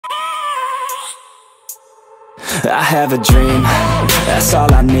I have a dream, that's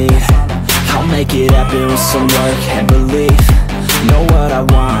all I need. I'll make it happen with some work and belief. Know what I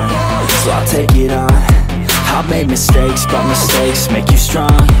want, so I'll take it on. I've made mistakes, but mistakes make you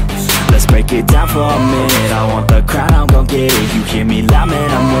strong. Let's break it down for a minute. I want the crown, I'm gon' get it. You hear me loud, man,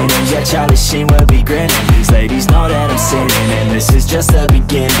 I'm winning. Yeah, Charlie Sheen will be grinning. These ladies know that I'm sinning, and this is just the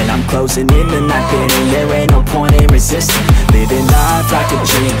beginning. I'm closing in the ninth inning, there ain't no point in resisting. Living life like a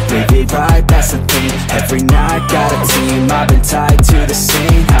dream, live it right, that's the thing. Every night, got a team, I've been tied to the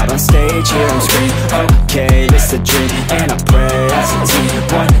scene. Out on stage, hear them scream, okay, this a dream. And I pray as a team,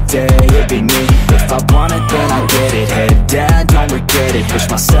 one day it'll be me. If I want it, then I get it. Head down, don't regret it. Push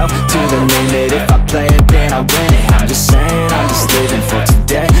myself to the limit. If I play it, then I win it. I'm just saying, I'm just living for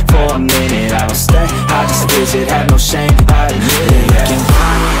today. For a minute, I don't stay, I just visit. Have no shame, I admit it. Looking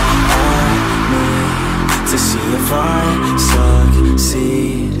right at me to see if I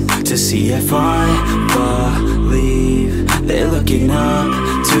succeed, to see if I believe. They're looking up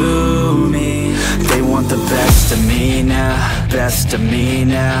to me. They want the best of me now, best of me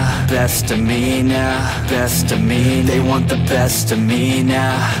now, best of me now, best of me. They want the best of me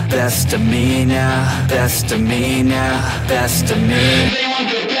now, best of me now, best of me now, best of me. They want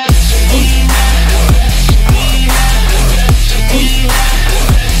the best of me now.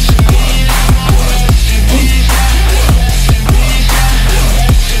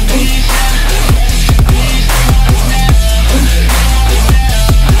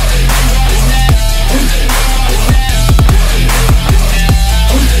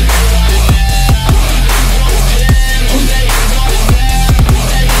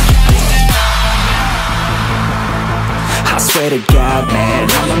 Swear to God, man,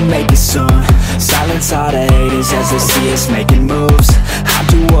 I'ma make it soon. Silence all the haters as they see us making moves. I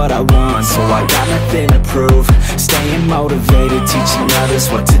do what I want, so I got nothing to prove. Staying motivated, teaching others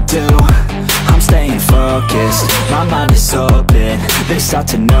what to do. I'm staying focused, my mind is open. They start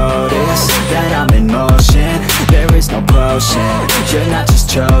to notice that I'm in motion. There is no potion, you're not just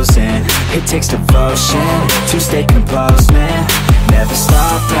chosen. It takes devotion to stay composed, man. Never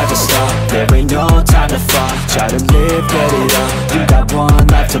stop, there ain't no time to fall. Try to live, get it up, you got one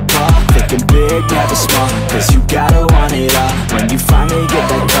life to pop. Thinking big, never small, cause you gotta want it all. When you finally get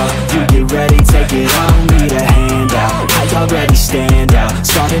that call, you get ready, take it on. Need a hand out, I already stand out.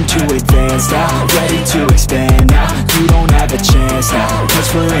 Starting to advance now, ready to expand now. You don't have a chance now,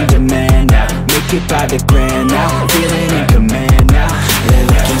 cause we're in demand now. Make it by the grand now, feeling in command now. They're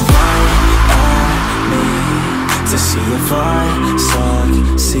looking right at me to see if I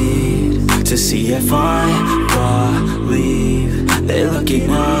succeed, to see if I believe. They're looking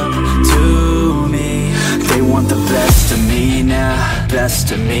up to me. They want the best of me now,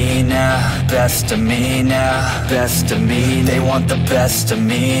 best of me now, best of me now, best of me. They want the best of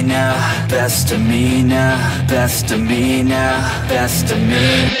me now, best of me now, best of me now, best of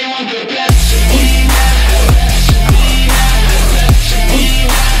me.